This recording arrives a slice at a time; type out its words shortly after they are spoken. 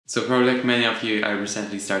So probably like many of you, I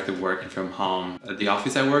recently started working from home. The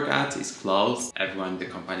office I work at is closed. Everyone in the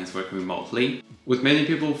company is working remotely. What many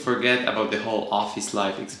people forget about the whole office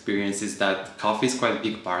life experience is that coffee is quite a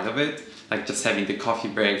big part of it. Like just having the coffee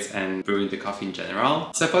breaks and brewing the coffee in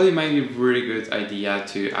general. So I thought it might be a really good idea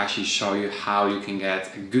to actually show you how you can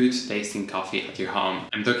get a good tasting coffee at your home.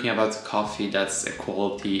 I'm talking about coffee that's a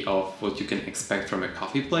quality of what you can expect from a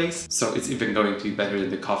coffee place. So it's even going to be better than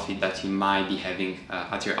the coffee that you might be having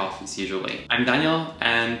at your office usually. I'm Daniel,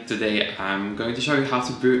 and today I'm going to show you how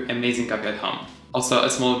to brew amazing coffee at home. Also, a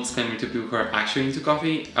small disclaimer to people who are actually into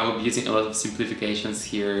coffee. I will be using a lot of simplifications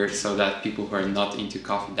here so that people who are not into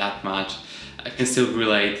coffee that much can still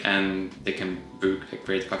relate and they can brew a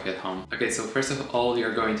great coffee at home. Okay, so first of all,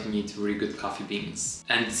 you're going to need really good coffee beans.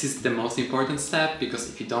 And this is the most important step, because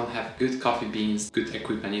if you don't have good coffee beans, good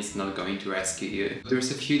equipment is not going to rescue you. There's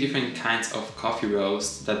a few different kinds of coffee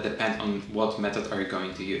roast that depend on what method are you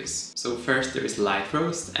going to use. So first there is light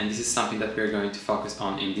roast, and this is something that we're going to focus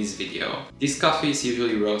on in this video. This coffee is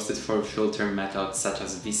usually roasted for filter methods such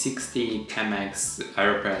as V60, Chemex,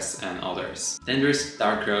 AeroPress and others. Then there's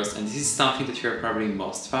dark roast, and this is something that you're probably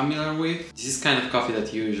most familiar with. This is kind of coffee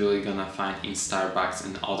that you're usually gonna find in Starbucks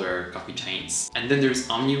and other coffee chains. And then there's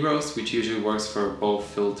Omni roast, which usually works for both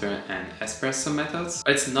filter and espresso methods.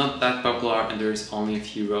 But it's not that popular, and there's only a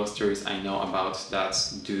few roasters I know about that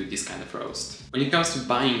do this kind of roast. When it comes to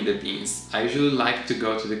buying the beans, I usually like to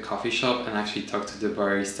go to the coffee shop and actually talk to the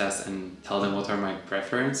baristas and tell them what are my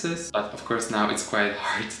preferences. But of course now it's quite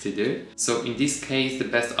hard to do. So in this case, the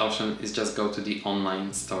best option is just go to the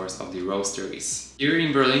online stores of the roasteries. Here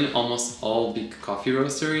in Berlin, almost all big coffee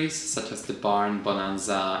roasteries, such as the Barn,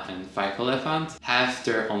 Bonanza and Five Elephant, have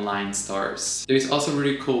their online stores. There is also a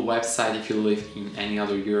really cool website if you live in any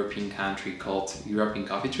other European country called European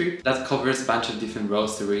Coffee Trip that covers a bunch of different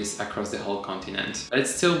roasteries across the whole continent. But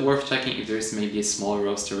it's still worth checking if there's maybe a small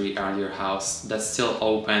roastery around your house that's still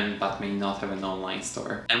open but may not have an online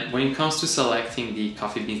store. And when it comes to selecting the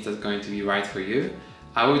coffee beans that's going to be right for you,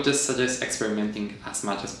 I would just suggest experimenting as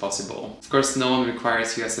much as possible. Of course, no one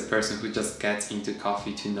requires you as a person who just gets into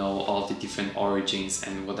coffee to know all the different origins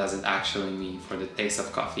and what does it actually mean for the taste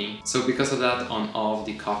of coffee. So because of that, on all of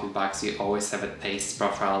the coffee bags you always have a taste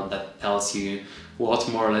profile that tells you what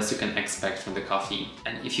more or less you can expect from the coffee.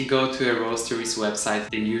 And if you go to a roastery's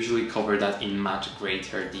website, they usually cover that in much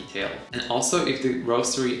greater detail. And also, if the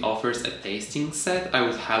roastery offers a tasting set, I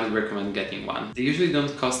would highly recommend getting one. They usually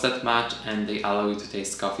don't cost that much, and they allow you to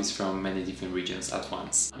taste coffees from many different regions at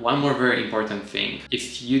once. One more very important thing: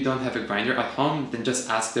 if you don't have a grinder at home, then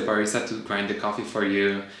just ask the barista to grind the coffee for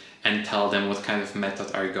you and tell them what kind of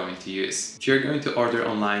method are you going to use. If you're going to order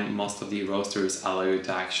online, most of the roasters allow you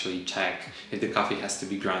to actually check if the coffee has to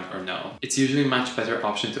be ground or no. It's usually a much better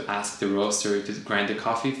option to ask the roaster to grind the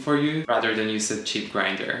coffee for you rather than use a cheap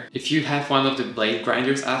grinder. If you have one of the blade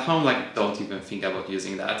grinders at home, like, don't even think about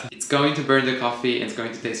using that. It's going to burn the coffee and it's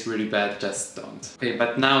going to taste really bad, just don't. Okay,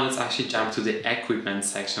 but now let's actually jump to the equipment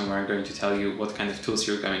section where I'm going to tell you what kind of tools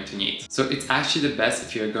you're going to need. So it's actually the best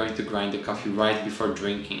if you're going to grind the coffee right before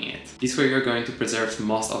drinking it. This way you're going to preserve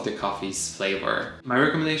most of the coffee's flavor. My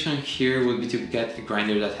recommendation here would be to get a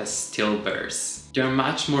grinder that has steel burrs. They're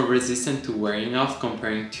much more resistant to wearing off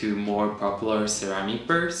comparing to more popular ceramic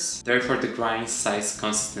burrs. Therefore, the grind size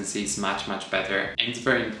consistency is much better. And it's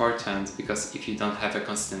very important, because if you don't have a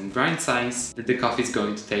consistent grind size, then the coffee is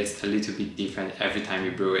going to taste a little bit different every time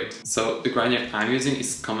you brew it. So the grinder I'm using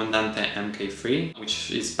is Comandante MK3,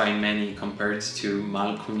 which is by many compared to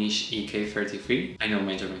Malkunish EK33. I know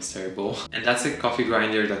my German is terrible. And that's a coffee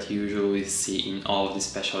grinder that you usually see in all of the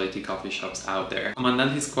specialty coffee shops out there.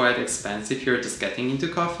 Comandante is quite expensive if you're just getting into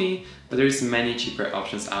coffee, but there's many cheaper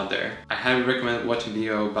options out there. I highly recommend watching a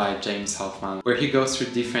video by James Hoffman where he goes through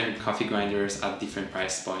different coffee grinders at different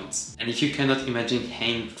price points. And if you cannot imagine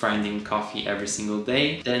hand grinding coffee every single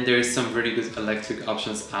day, then there is some really good electric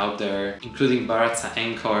options out there, including Baratza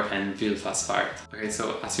Encore and Vilfasfart. Okay,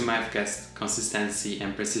 so as you might have guessed, consistency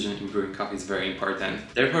and precision in brewing coffee is very important.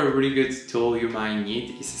 Therefore, a really good tool you might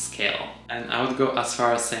need is a scale. And I would go as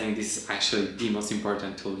far as saying this is actually the most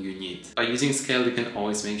important tool you need. By using scale, you can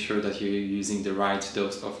always make sure that you're using the right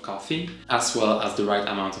dose of coffee, as well as the right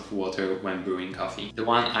amount of water when brewing coffee. The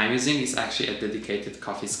one I'm using is actually a dedicated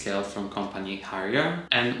coffee scale from company Hario.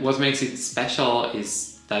 And what makes it special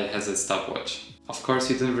is that it has a stopwatch. Of course,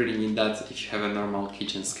 you don't really need that if you have a normal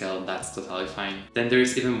kitchen scale, that's totally fine. Then there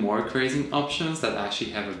is even more crazy options that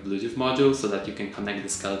actually have a Bluetooth module so that you can connect the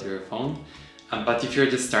scale to your phone. But if you're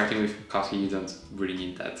just starting with coffee, you don't really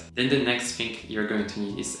need that. Then the next thing you're going to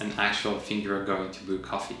need is an actual thing you're going to brew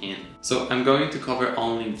coffee in. So I'm going to cover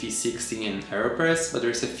only V60 and AeroPress, but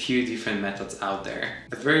there's a few different methods out there.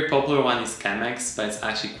 A very popular one is Chemex, but it's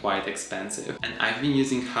actually quite expensive. And I've been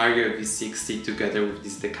using Hario V60 together with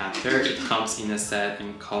this decanter. It comes in a set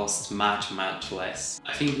and costs much less.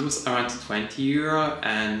 I think it was around 20 euro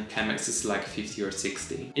and Chemex is like 50 or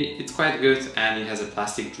 60. It's quite good and it has a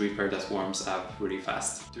plastic dripper that warms up really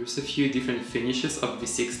fast. There's a few different finishes of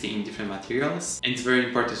V60 in different materials, and it's very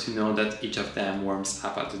important to know that each of them warms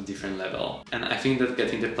up at a different level. And I think that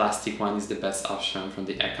getting the plastic one is the best option from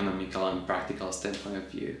the economical and practical standpoint of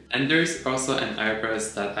view. And there's also an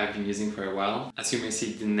AeroPress that I've been using for a while. As you may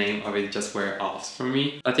see, the name of it just wears off for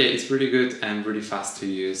me. But yeah, it's really good and really fast to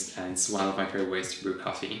use, and it's one of my favorite ways to brew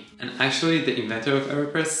coffee. And actually the inventor of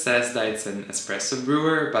AeroPress says that it's an espresso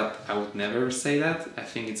brewer, but I would never say that. I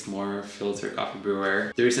think it's more filter coffee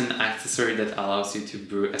brewer. There is an accessory that allows you to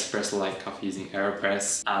brew espresso-like coffee using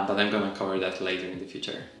AeroPress, but I'm gonna cover that later in the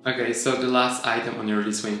future. Okay, so the last item on your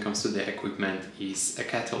list when it comes to the equipment is a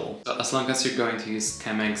kettle. So as long as you're going to use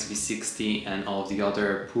Chemex, V60 and all of the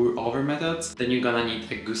other pour-over methods, then you're gonna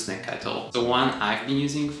need a gooseneck kettle. So one I've been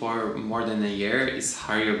using for more than a year is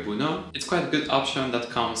Hario Buno. It's quite a good option that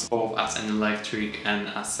comes both as an electric and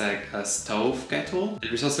as a stove kettle.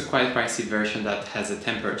 There's also quite a pricey version that has a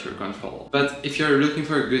temperature control. But if you're looking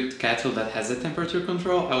for a good kettle that has a temperature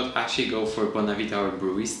control, I would actually go for Bonavita or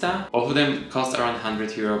Brewista. Both of them cost around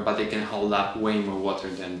 100 euro, but they can hold up way more water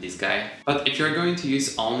than this guy. But if you're going to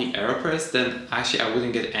use only AeroPress, then actually I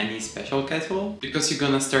wouldn't get any special kettle, because you're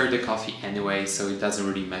gonna stir the coffee anyway, so it doesn't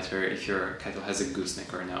really matter if your kettle has a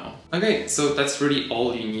gooseneck or no. Okay, so that's really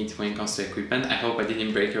all you need when it comes to equipment. I hope I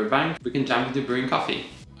didn't break your bank. We can jump into brewing coffee.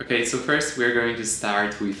 Okay, so first we're going to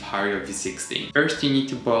start with Hario V60. First you need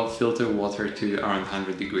to boil filtered water to around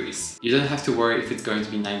 100 degrees. You don't have to worry if it's going to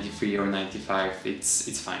be 93 or 95,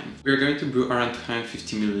 it's fine. We're going to brew around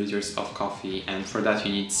 250 milliliters of coffee, and for that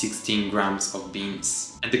you need 16 grams of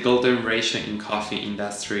beans. And the golden ratio in coffee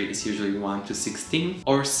industry is usually 1 to 16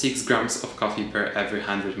 or 6 grams of coffee per every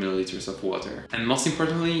 100 milliliters of water. And most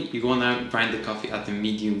importantly, you wanna grind the coffee at the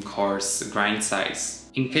medium coarse grind size.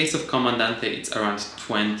 In case of Comandante, it's around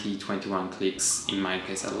 20-21 clicks, in my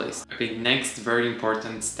case at least. Okay, next very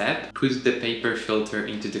important step, put the paper filter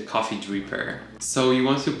into the coffee dripper. So you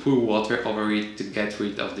want to pour water over it to get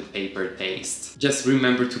rid of the paper taste. Just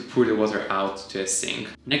remember to pour the water out to a sink.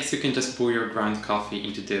 Next you can just pour your ground coffee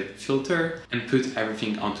into the filter and put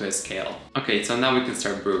everything onto a scale. Okay, so now we can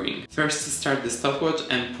start brewing. First start the stopwatch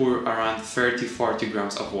and pour around 30-40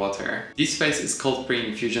 grams of water. This phase is called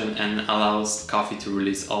pre-infusion and allows coffee to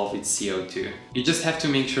release all of its CO2. You just have to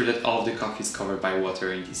make sure that all of the coffee is covered by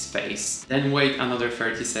water in this phase. Then wait another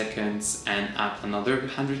 30 seconds and add another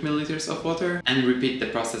 100 milliliters of water and repeat the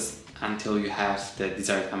process until you have the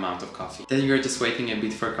desired amount of coffee. Then you're just waiting a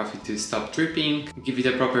bit for coffee to stop dripping, give it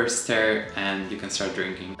a proper stir, and you can start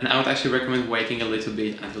drinking. And I would actually recommend waiting a little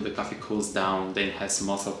bit until the coffee cools down, then it has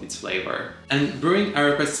most of its flavor. And brewing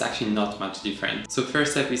AeroPress is actually not much different. So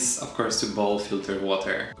first step is of course to boil filtered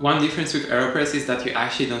water. One difference with AeroPress is that you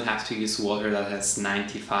actually don't have to use water that has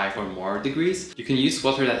 95 or more degrees. You can use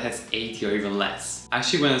water that has 80 or even less.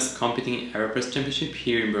 Actually, when I was competing in AeroPress Championship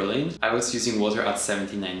here in Berlin, I was using water at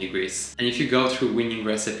 79 degrees. And if you go through winning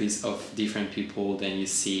recipes of different people, then you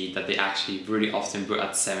see that they actually really often brew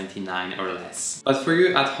at 79 or less. But for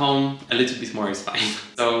you at home, a little bit more is fine.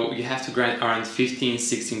 So you have to grind around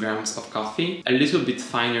 15-16 grams of coffee, a little bit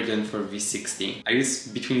finer than for V60. I use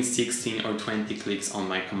between 16 or 20 clicks on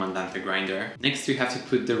my Comandante grinder. Next, you have to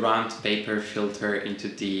put the round paper filter into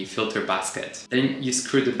the filter basket. Then you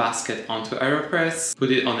screw the basket onto AeroPress,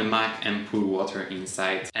 put it on a mat and pour water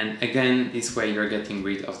inside. And again, this way you're getting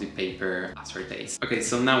rid of the paper aftertaste. Okay,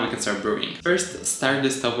 so now we can start brewing. First, start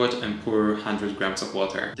the stopwatch and pour 100 grams of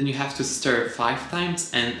water. Then you have to stir 5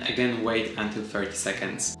 times and again wait until 30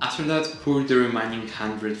 seconds. After that, pour the remaining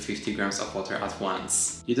 150 grams of water at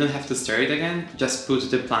once. You don't have to stir it again, just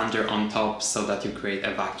put the plunger on top so that you create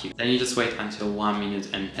a vacuum. Then you just wait until 1 minute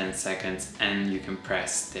and 10 seconds and you can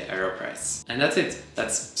press the AeroPress. And that's it.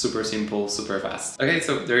 That's super simple, super fast. Okay,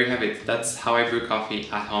 so there you have it. That's how I brew coffee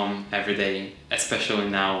at home every day, especially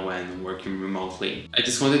now when working remotely. I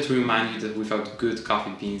just wanted to remind you that without good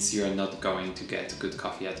coffee beans, you are not going to get good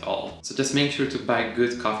coffee at all. So just make sure to buy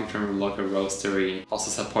good coffee from your local roastery.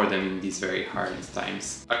 Also support them in these very hard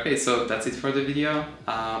times. Okay, so that's it for the video.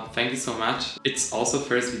 Thank you so much. It's also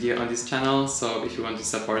first video on this channel, so if you want to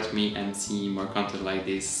support me and see more content like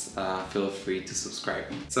this, feel free to subscribe.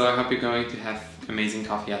 So I hope you're going to have amazing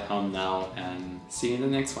coffee at home now, and see you in the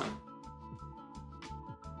next one.